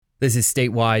This is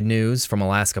statewide news from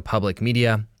Alaska Public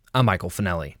Media. I'm Michael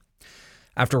Finelli.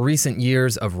 After recent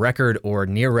years of record or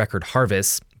near-record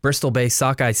harvests, Bristol Bay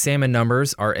sockeye salmon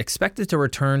numbers are expected to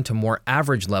return to more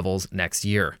average levels next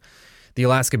year. The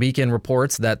Alaska Beacon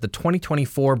reports that the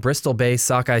 2024 Bristol Bay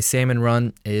sockeye salmon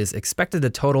run is expected to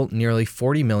total nearly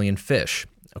 40 million fish,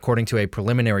 according to a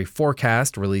preliminary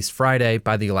forecast released Friday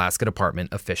by the Alaska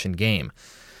Department of Fish and Game.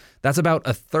 That's about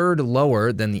a third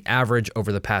lower than the average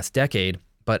over the past decade,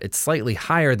 but it's slightly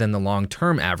higher than the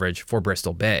long-term average for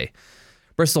Bristol Bay.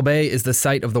 Bristol Bay is the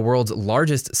site of the world's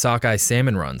largest sockeye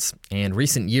salmon runs, and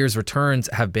recent years' returns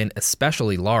have been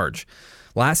especially large.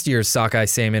 Last year's sockeye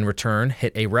salmon return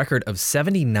hit a record of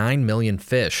 79 million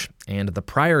fish, and the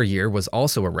prior year was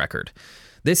also a record.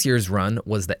 This year's run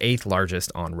was the 8th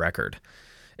largest on record.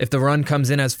 If the run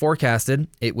comes in as forecasted,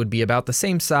 it would be about the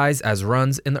same size as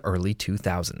runs in the early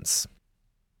 2000s.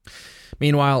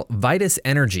 Meanwhile, Vitus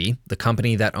Energy, the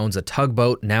company that owns a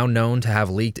tugboat now known to have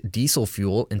leaked diesel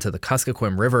fuel into the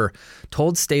Kuskokwim River,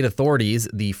 told state authorities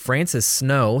the Francis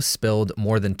Snow spilled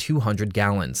more than 200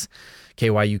 gallons.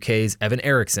 KYUK's Evan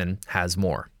Erickson has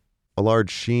more. A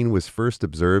large sheen was first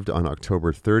observed on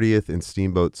October 30th in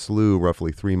Steamboat Slough,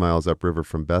 roughly 3 miles upriver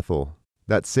from Bethel.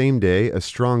 That same day, a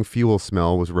strong fuel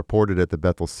smell was reported at the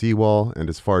Bethel seawall and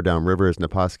as far downriver as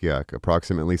Napaskiak,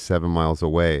 approximately 7 miles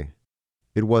away.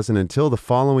 It wasn't until the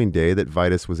following day that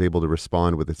Vitus was able to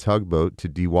respond with a tugboat to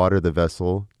dewater the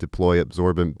vessel, deploy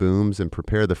absorbent booms, and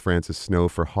prepare the Francis Snow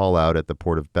for haul-out at the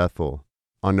port of Bethel.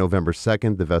 On November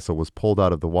 2nd, the vessel was pulled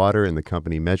out of the water and the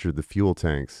company measured the fuel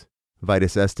tanks.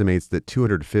 Vitus estimates that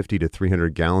 250 to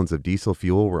 300 gallons of diesel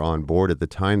fuel were on board at the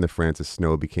time the Francis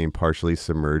Snow became partially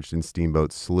submerged in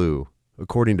Steamboat Slough.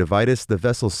 According to Vitus, the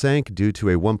vessel sank due to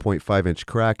a 1.5-inch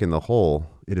crack in the hull.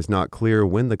 It is not clear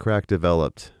when the crack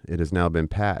developed. It has now been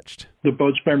patched. The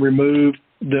boat's been removed.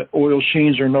 The oil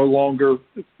sheens are no longer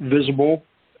visible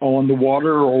on the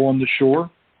water or on the shore.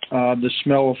 The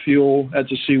smell of fuel at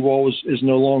the seawall is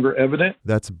no longer evident.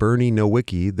 That's Bernie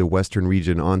Nowicki, the Western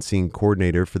Region On-Scene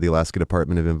Coordinator for the Alaska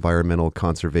Department of Environmental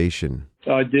Conservation.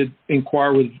 I did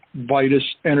inquire with Vitus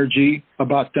Energy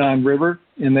about downriver,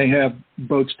 and they have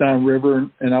boats downriver,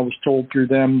 and I was told through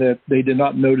them that they did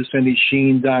not notice any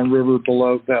sheen downriver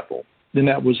below Bethel. And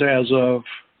that was as of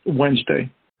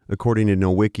Wednesday. According to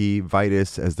Nowicki,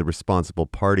 Vitus, as the responsible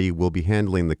party, will be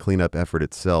handling the cleanup effort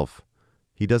itself.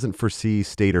 He doesn't foresee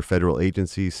state or federal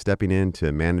agencies stepping in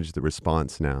to manage the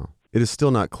response now. It is still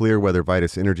not clear whether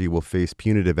Vitus Energy will face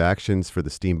punitive actions for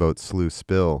the Steamboat Slough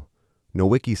spill.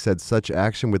 Nowicki said such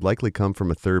action would likely come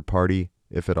from a third party,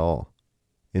 if at all.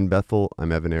 In Bethel,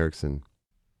 I'm Evan Erickson.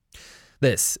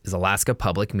 This is Alaska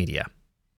Public Media.